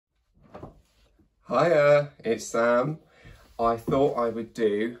Hiya, it's Sam. I thought I would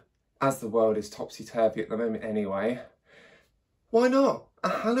do, as the world is topsy-turvy at the moment anyway, why not? A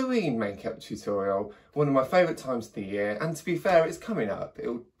Halloween makeup tutorial, one of my favourite times of the year, and to be fair, it's coming up.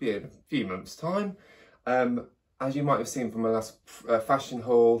 It'll be in a few months' time. As you might have seen from my last fashion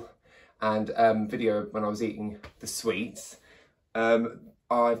haul and video when I was eating the sweets, I've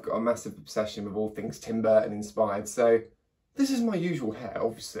got a massive obsession with all things Tim Burton inspired, so this is my usual hair,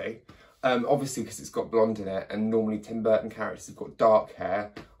 obviously. Obviously because it's got blonde in it, and normally Tim Burton characters have got dark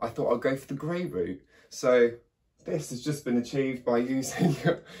hair, I thought I'd go for the grey route. So this has just been achieved by using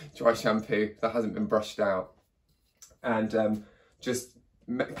dry shampoo that hasn't been brushed out and just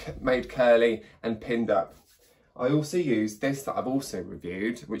made curly and pinned up. I also used this that I've also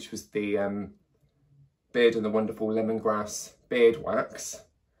reviewed, which was the Beard and the Wonderful Lemongrass beard wax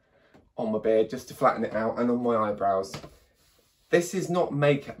on my beard just to flatten it out, and on my eyebrows. This is not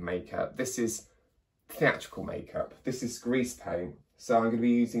makeup, this is theatrical makeup. This is grease paint. So I'm going to be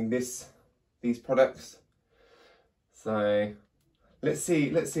using these products. So let's see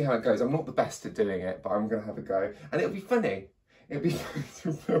how it goes. I'm not the best at doing it, but I'm going to have a go. And it'll be funny. It'll be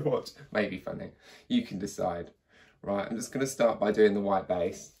funny to watch. Maybe funny. You can decide. Right, I'm just going to start by doing the white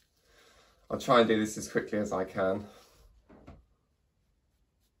base. I'll try and do this as quickly as I can.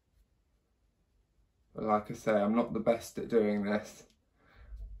 But like I say, I'm not the best at doing this,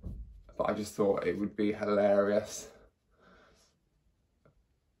 but I just thought it would be hilarious.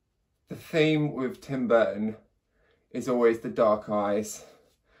 The theme with Tim Burton is always the dark eyes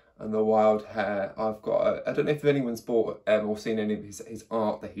and the wild hair. I've got I don't know if anyone's bought or seen any of his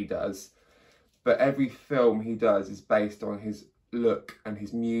art that he does, but every film he does is based on his look and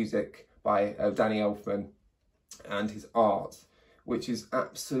his music by Danny Elfman and his art, which is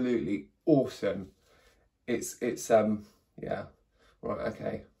absolutely awesome. It's yeah, right,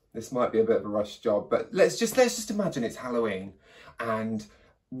 okay, this might be a bit of a rush job, but let's just imagine it's Halloween and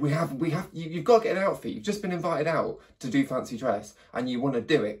you've got to get an outfit. You've just been invited out to do fancy dress and you want to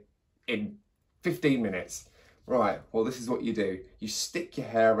do it in 15 minutes. Right, well, this is what you do. You stick your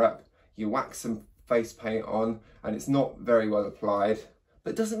hair up, you wax some face paint on, and it's not very well applied,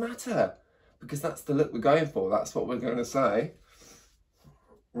 but it doesn't matter because that's the look we're going for. That's what we're going to say.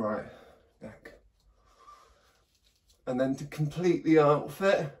 Right, neck. And then to complete the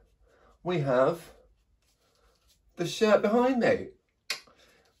outfit, we have the shirt behind me,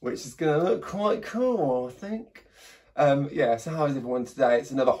 which is going to look quite cool, I think. Yeah, so how is everyone today? It's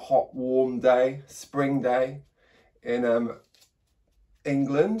another hot, warm day, spring day in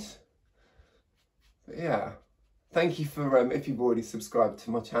England. But yeah, thank you for, if you've already subscribed to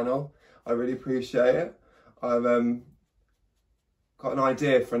my channel, I really appreciate it. I've got an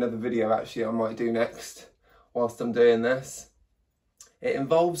idea for another video actually I might do next whilst I'm doing this. It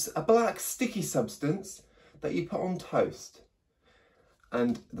involves a black sticky substance that you put on toast.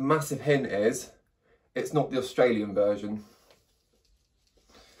 And the massive hint is, it's not the Australian version.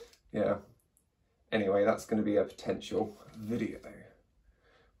 Yeah. Anyway, that's going to be a potential video.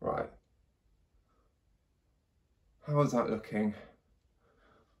 Right. How is that looking?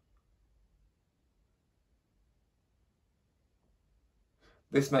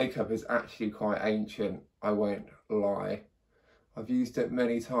 This makeup is actually quite ancient, I won't lie. I've used it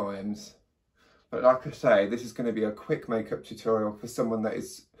many times. But like I say, this is going to be a quick makeup tutorial for someone that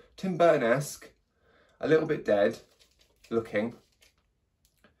is Tim Burton-esque, a little bit dead looking.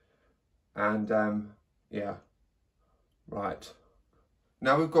 And yeah, right.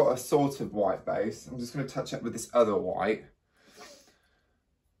 Now we've got a sort of white base. I'm just going to touch up with this other white,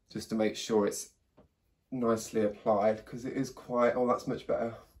 just to make sure it's nicely applied, because it is quite, oh, that's much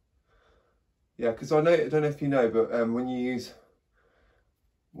better. Yeah, because I don't know if you know, but when you use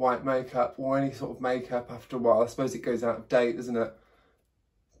white makeup or any sort of makeup, after a while, I suppose it goes out of date, doesn't it?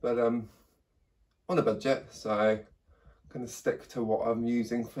 But on a budget, so I'm going to stick to what I'm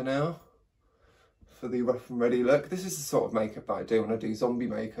using for now for the rough and ready look. This is the sort of makeup that I do when I do zombie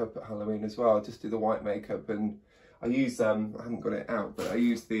makeup at Halloween as well. I just do the white makeup, and I use I haven't got it out, but I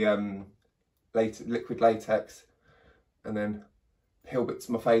use the liquid latex and then peel bits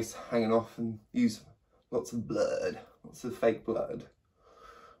of my face hanging off and use lots of blood, lots of fake blood,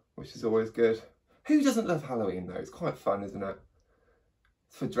 which is always good. Who doesn't love Halloween though? It's quite fun, isn't it?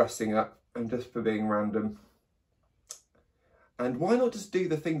 For dressing up and just for being random. And why not just do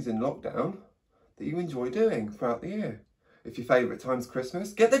the things in lockdown that you enjoy doing throughout the year? If your favourite time's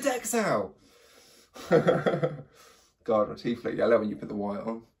Christmas, get the decks out! God, my teeth look yellow when you put the white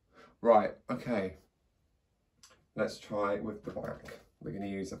on. Right, okay. Let's try with the black. We're going to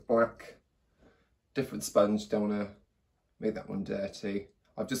use a black, different sponge, don't want to make that one dirty.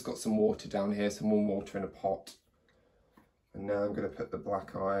 I've just got some water down here, some warm water in a pot. And now I'm going to put the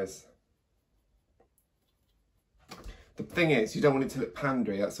black eyes. The thing is, you don't want it to look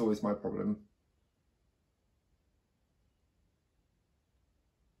pandery, that's always my problem.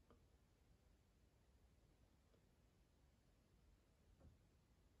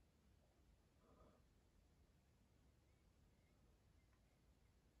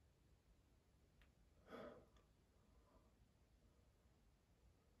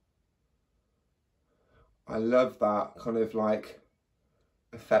 I love that kind of like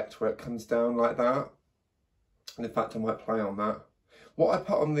effect where it comes down like that. And in fact, I might play on that. What I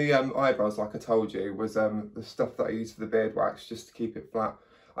put on the eyebrows, like I told you, was the stuff that I use for the beard wax, just to keep it flat.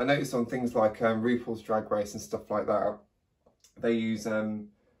 I noticed on things like RuPaul's Drag Race and stuff like that, they use, I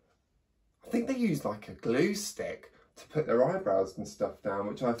think they use like a glue stick to put their eyebrows and stuff down,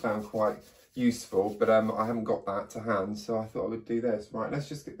 which I found quite useful, but I haven't got that to hand, so I thought I would do this. Right, let's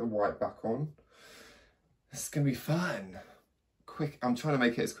just get the white back on. This is going to be fun. Quick, I'm trying to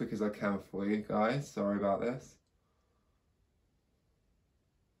make it as quick as I can for you guys. Sorry about this.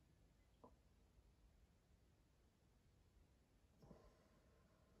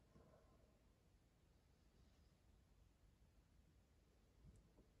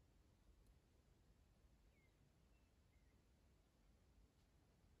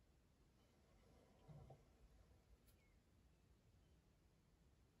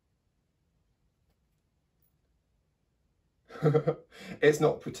 It's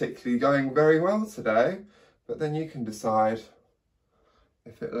not particularly going very well today, but then you can decide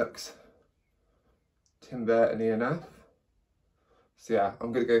if it looks Tim Burton-y enough. So yeah,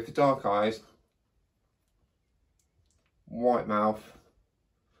 I'm going to go for dark eyes, white mouth.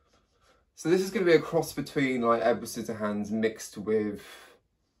 So this is going to be a cross between like Edward Scissorhands mixed with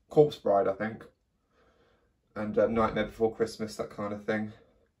Corpse Bride, I think, and Nightmare Before Christmas, that kind of thing.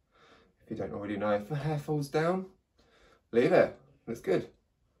 If you don't already know, if the hair falls down, leave it. That's good.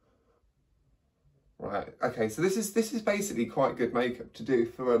 Right. Okay. So this is basically quite good makeup to do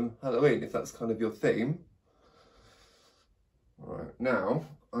for Halloween, if that's kind of your theme. All right. Now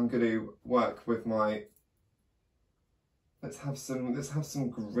I'm going to work with my. Let's have some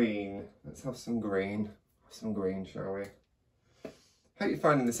green. Let's have some green. Some green, shall we? Hope you're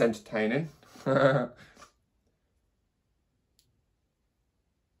finding this entertaining.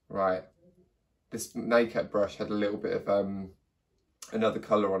 Right. This makeup brush had a little bit of another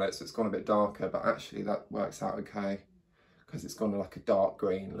colour on it, so it's gone a bit darker, but actually that works out okay because it's gone like a dark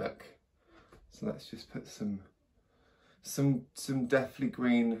green look. So let's just put some deathly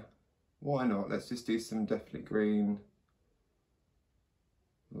green. Why not? Let's just do some deathly green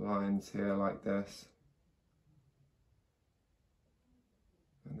lines here like this.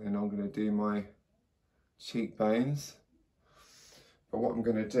 And then I'm going to do my cheekbones. But what I'm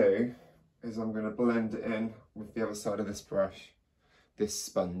going to do is I'm going to blend it in with the other side of this brush, this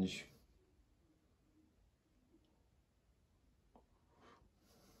sponge.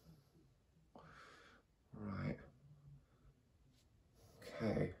 Right.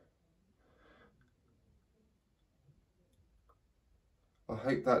 Okay. I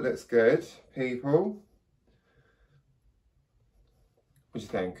hope that looks good, people. What do you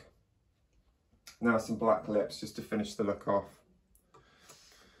think? Now some black lips just to finish the look off.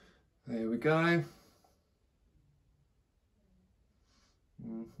 There we go.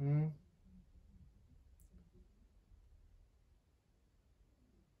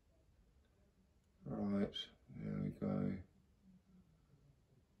 Right, there we go.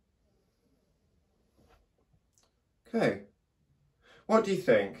 Okay, what do you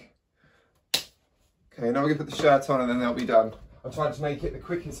think? Okay, now we're gonna put the shirt on and then that'll be done. I'm trying to make it the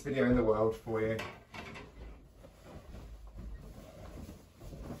quickest video in the world for you.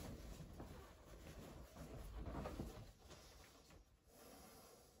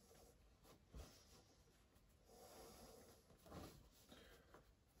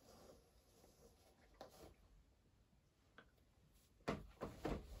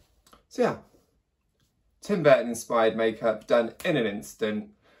 So yeah, Tim Burton inspired makeup done in an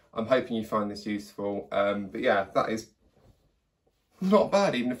instant. I'm hoping you find this useful. But yeah, that is not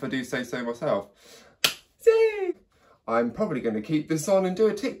bad, even if I do say so myself. See? I'm probably going to keep this on and do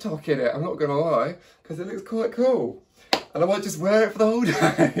a TikTok in it, I'm not going to lie, because it looks quite cool. And I might just wear it for the whole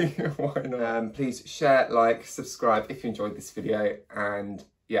day. Why not? Please share, like, subscribe if you enjoyed this video. And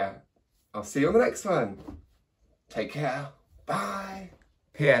yeah, I'll see you on the next one. Take care. Bye.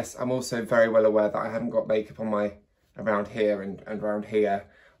 P.S. I'm also very well aware that I haven't got makeup on my around here and around here.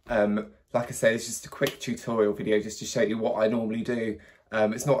 Like I say, it's just a quick tutorial video just to show you what I normally do.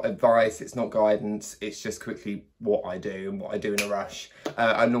 It's not advice, it's not guidance, it's just quickly what I do and what I do in a rush.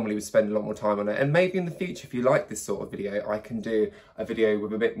 I normally would spend a lot more time on it, and maybe in the future, if you like this sort of video, I can do a video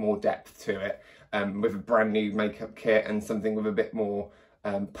with a bit more depth to it, with a brand new makeup kit and something with a bit more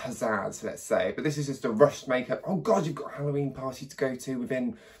pizzazz, let's say. But this is just a rushed makeup. Oh God, you've got a Halloween party to go to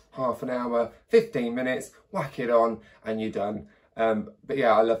within half an hour, 15 minutes, whack it on and you're done. But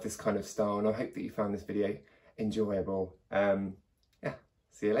yeah, I love this kind of style, and I hope that you found this video enjoyable. Yeah,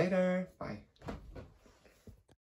 see you later, bye.